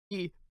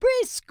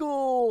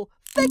Preschool!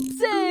 Fix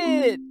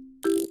it!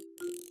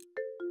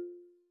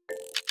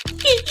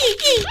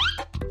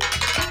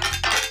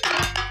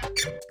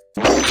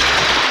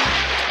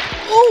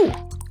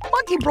 Oh!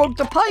 Monkey broke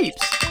the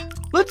pipes!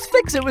 Let's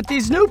fix it with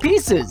these new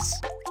pieces!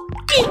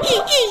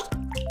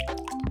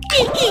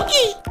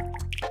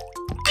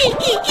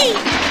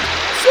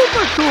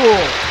 Super cool!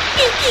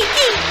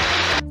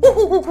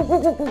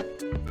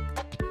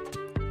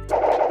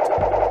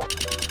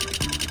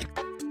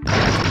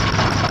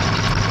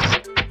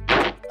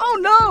 Oh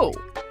no!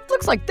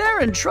 Looks like they're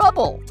in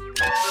trouble!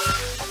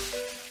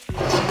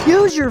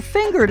 Use your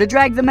finger to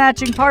drag the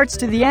matching parts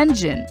to the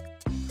engine.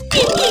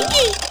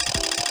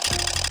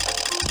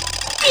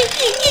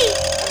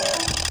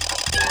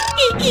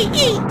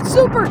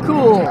 Super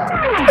cool!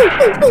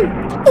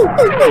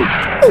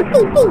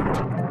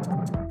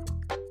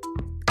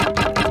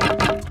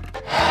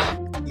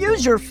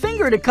 Use your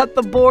finger to cut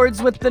the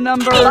boards with the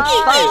number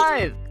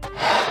 5.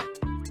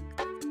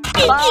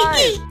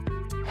 5.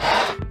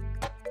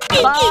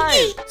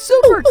 5.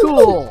 Super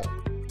cool!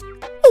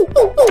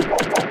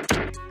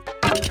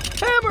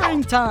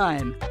 Hammering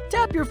time!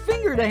 Tap your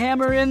finger to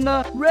hammer in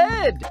the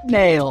red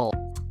nail.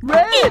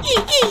 Red!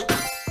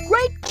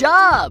 Great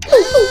job!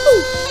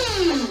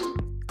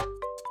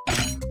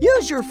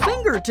 Use your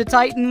finger to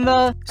tighten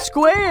the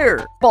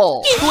square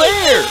ball.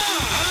 Square!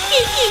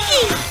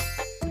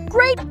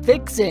 Great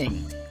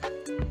fixing!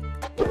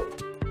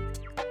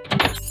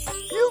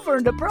 You've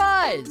earned a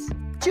prize!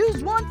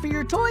 Choose one for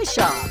your toy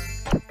shop.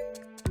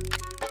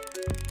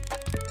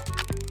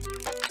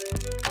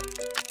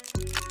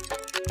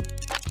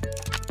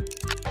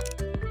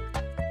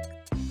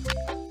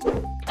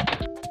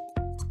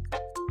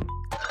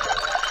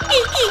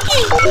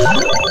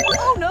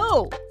 Oh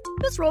no!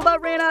 This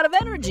robot ran out of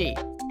energy.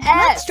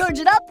 Let's charge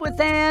it up with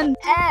an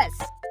S.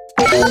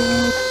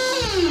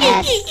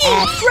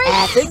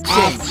 Great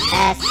fixing!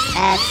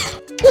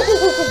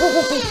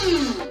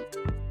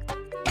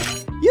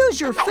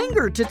 Use your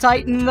finger to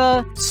tighten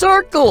the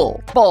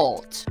circle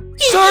bolt.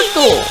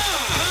 Circle!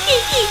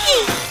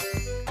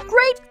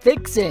 Great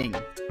fixing!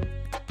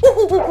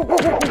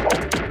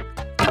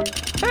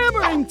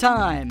 Hammering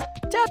time!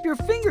 Tap your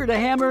finger to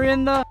hammer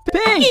in the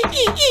pink.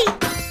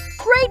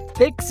 Great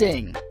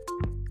fixing!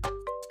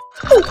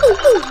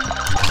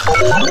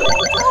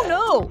 Oh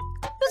no!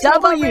 This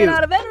robot ran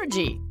out of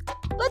energy.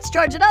 Let's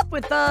charge it up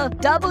with the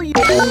W.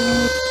 W.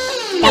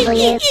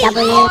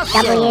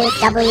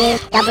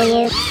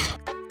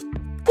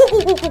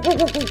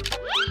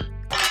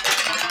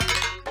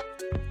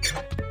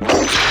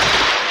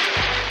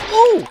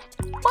 Oh!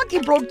 Monkey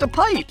broke the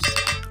pipes.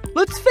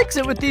 Let's fix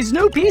it with these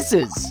new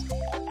pieces.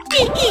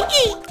 We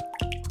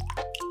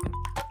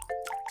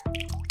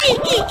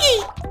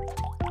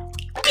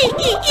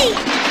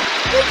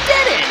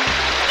did it!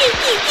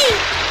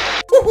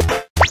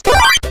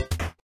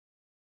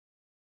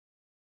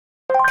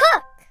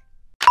 Cook.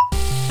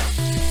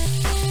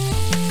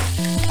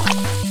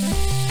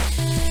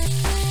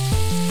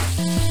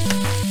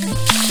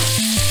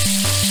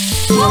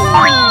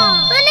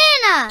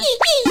 Banana.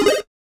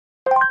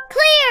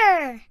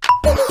 Clear.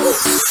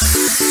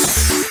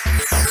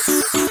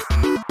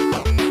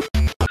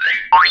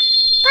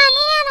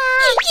 Banana.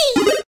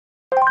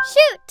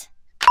 Shoot.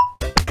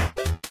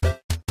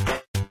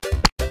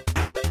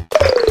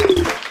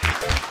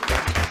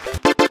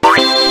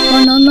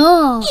 Banana.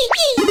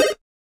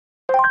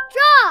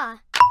 Draw.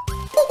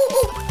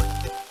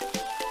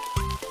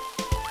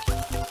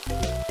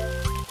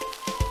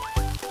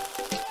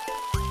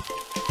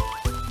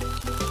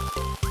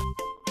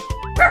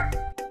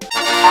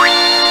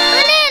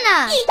 Banana.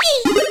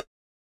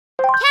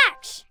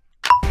 Catch.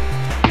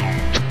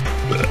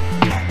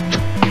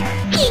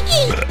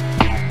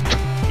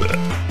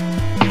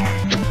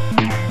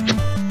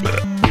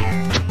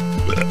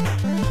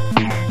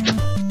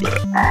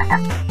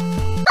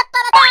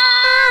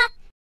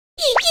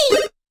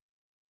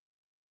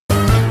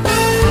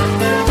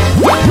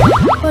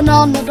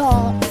 Banana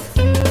dog.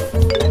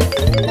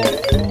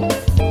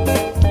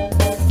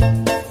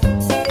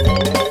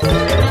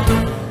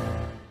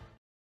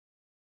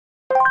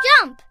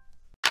 Jump.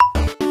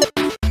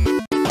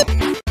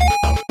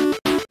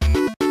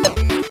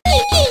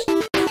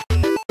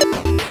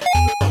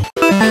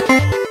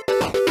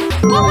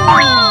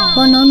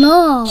 Banana.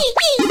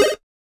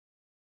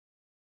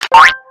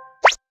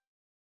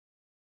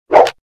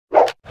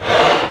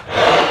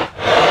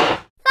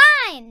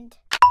 Find.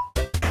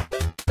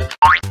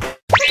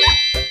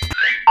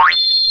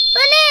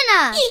 Banana.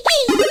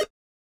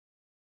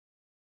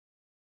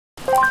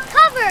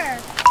 Cover.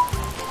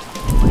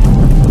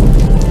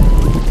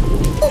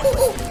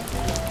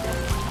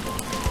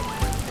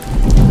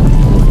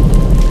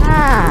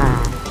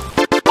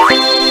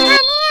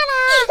 Banana.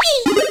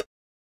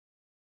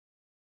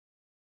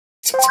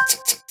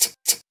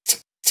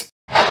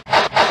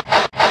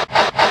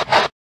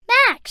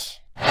 Max.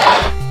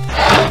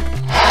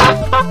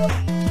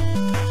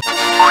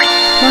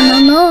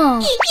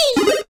 Banana.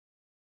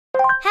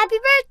 Happy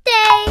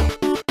birthday!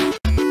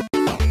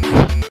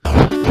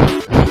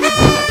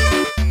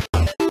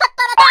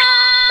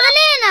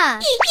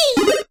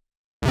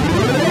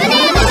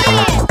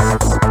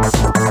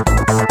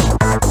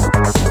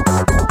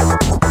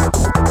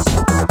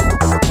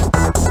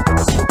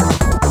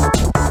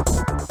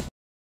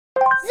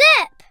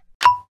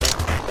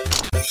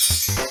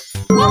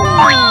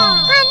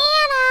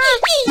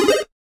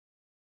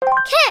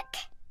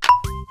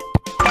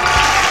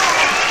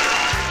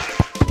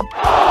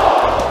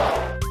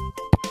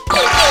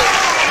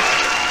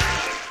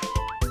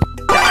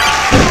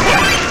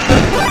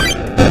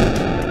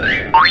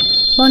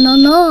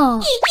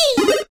 Banana.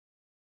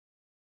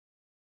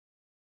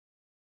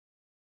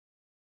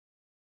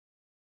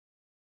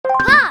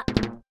 Pop.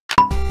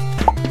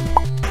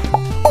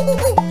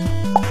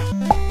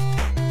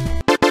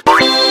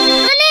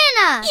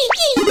 Banana.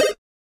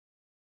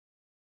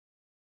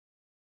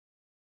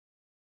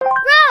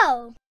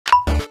 Row.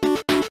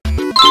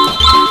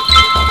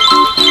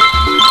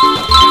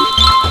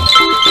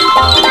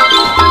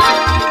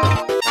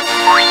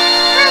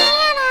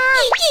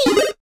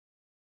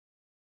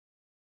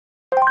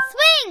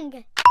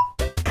 Swing!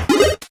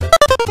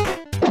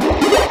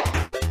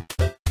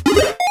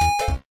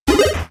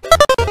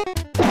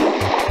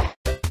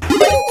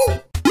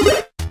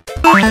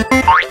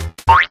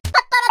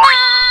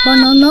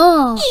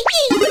 Banana!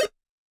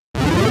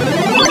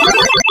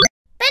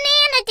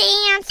 Banana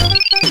dance!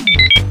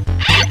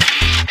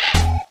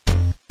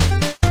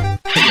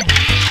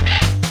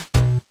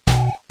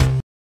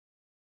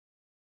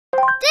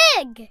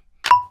 Dig!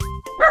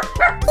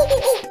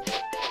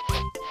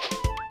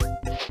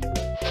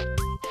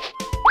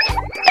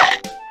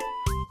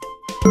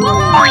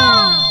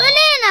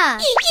 Banana!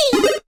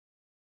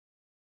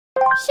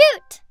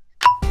 Shoot!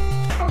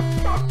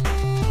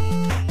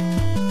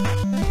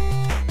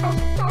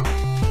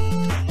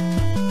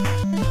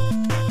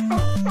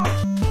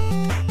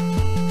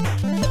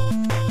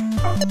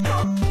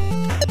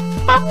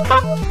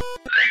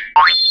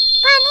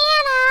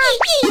 Banana!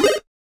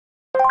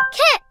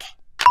 Kick!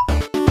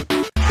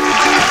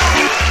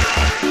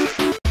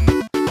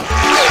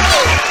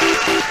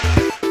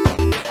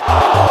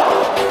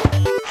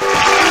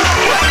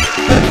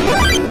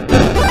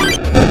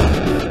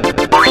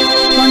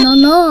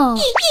 Banana!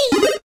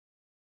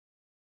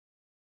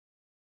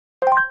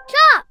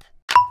 Chop!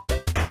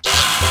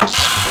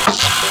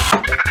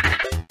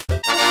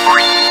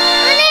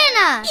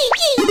 Banana!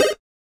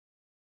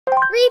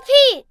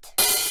 Repeat!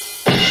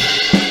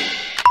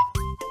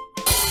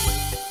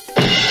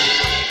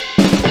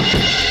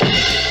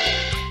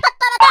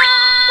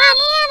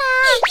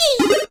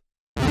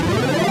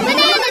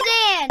 Banana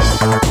dance!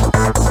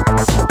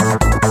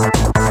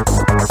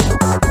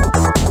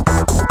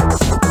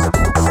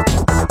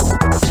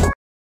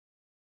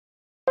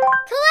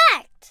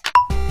 Collect!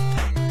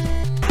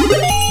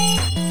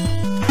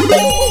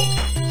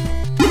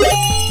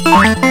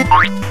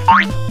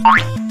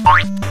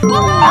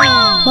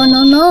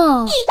 Banana!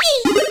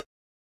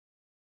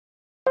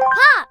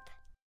 Pop!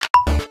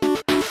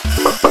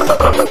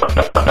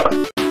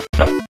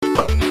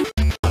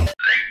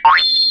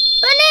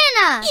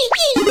 Banana!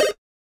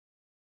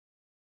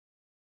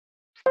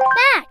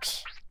 Mash!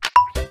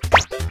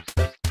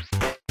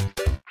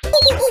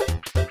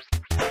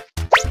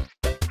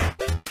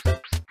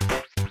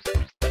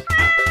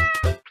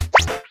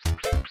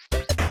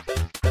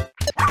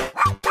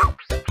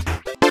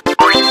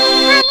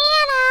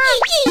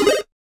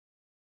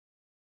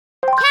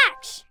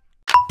 Catch!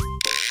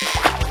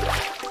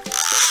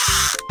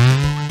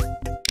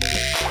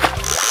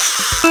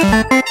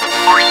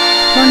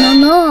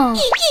 Banana!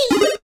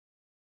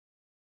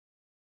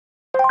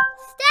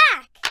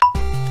 Stack!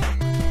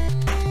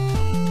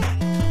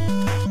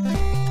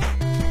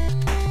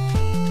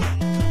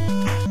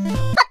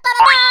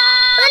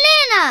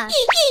 Banana!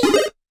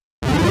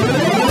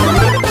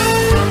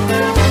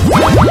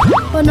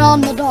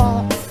 Banana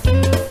doll!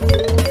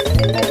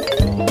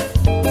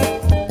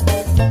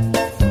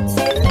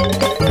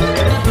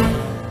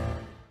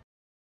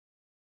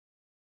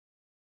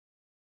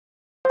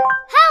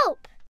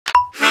 Help!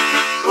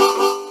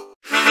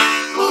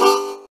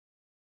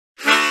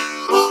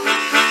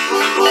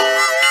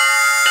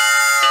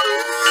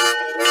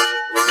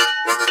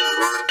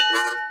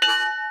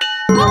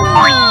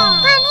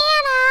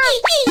 Banana!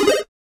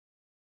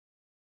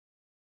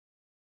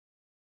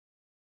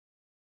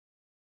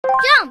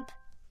 Jump!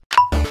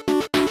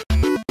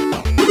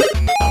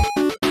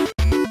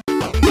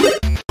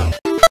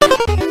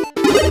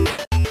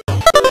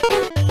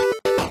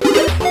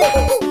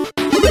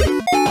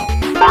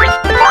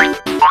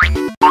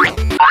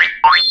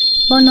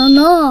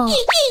 Banana!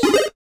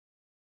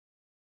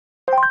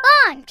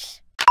 Launch!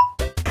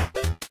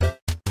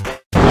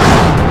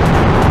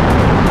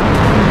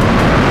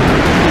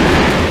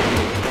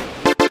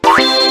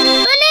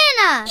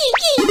 Banana!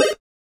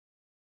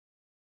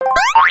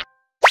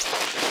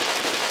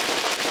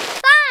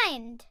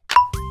 Find!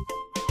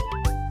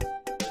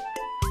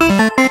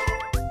 Banana!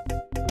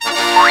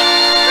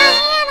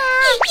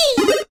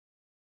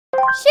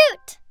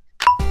 Shoot!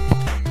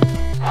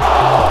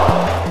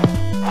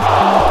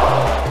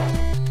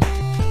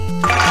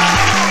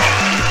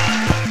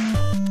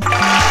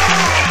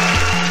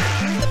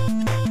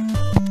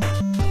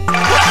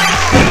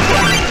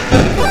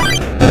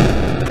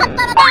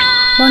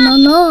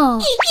 Banana!